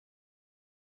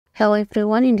Hello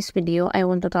everyone, in this video I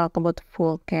want to talk about the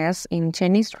full cast in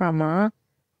Chinese drama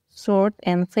Sword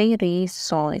and Fairy,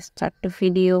 so let's start the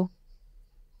video.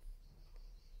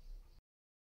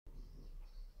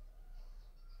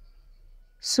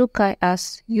 Sukai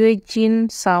as Yue Jin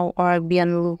Sao or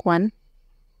Bian Lu Wan.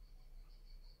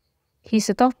 He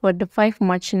set off for the 5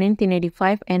 March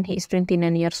 1985 and he is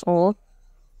 29 years old.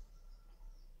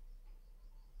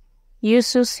 Yu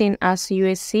Su Sin as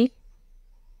USC.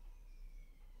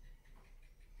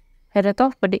 Headed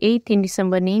off by the 18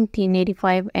 December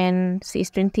 1985 and she is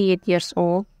 28 years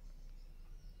old.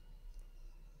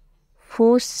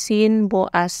 Fu Xin Bo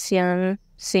as Xiang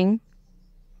Xing.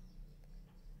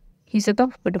 He set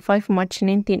off by the 5 March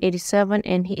 1987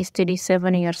 and he is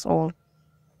 37 years old.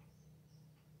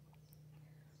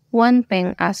 Wan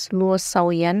Peng as Luo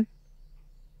Shaoyan.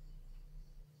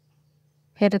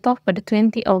 Headed off by the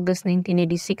 20 August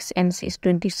 1986 and she is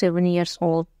 27 years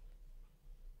old.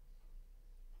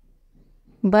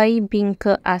 Bai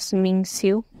Bingke as Ming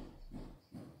Xiu.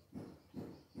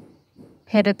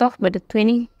 Headed off by the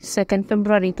 22nd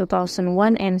February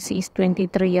 2001 and she is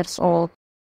 23 years old.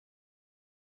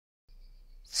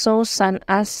 So San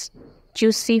as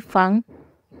Chu Si Fang.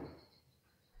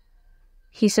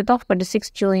 He set off by the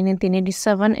 6th July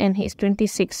 1987 and he is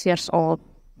 26 years old.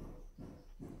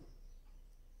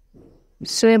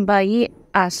 Sui Bai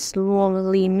as Luo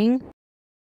Liming.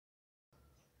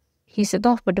 He set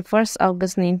off by the 1st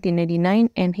August 1999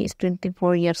 and he is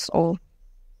 24 years old.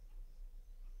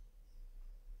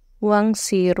 Wang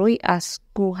Xirui as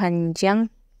Gu Hanjiang.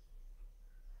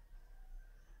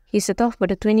 He set off by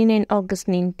the 29th August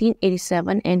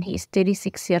 1987 and he is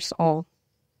 36 years old.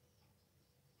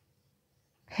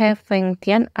 He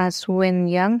Fengtian as Wen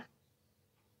Yang.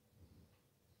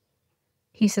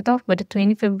 He set off by the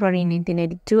 20th February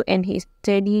 1982 and he is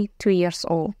 32 years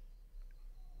old.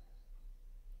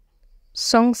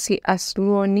 Song Si as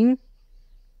Luo Ning.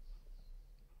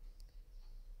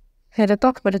 Headed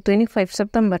off by the 25th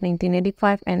September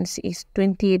 1985 and she is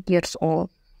 28 years old.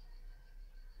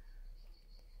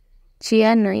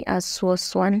 Chia Nei as Suo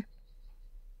Swan.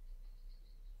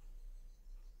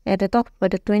 Headed off by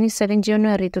the 22nd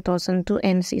January 2002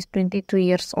 and she is 22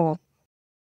 years old.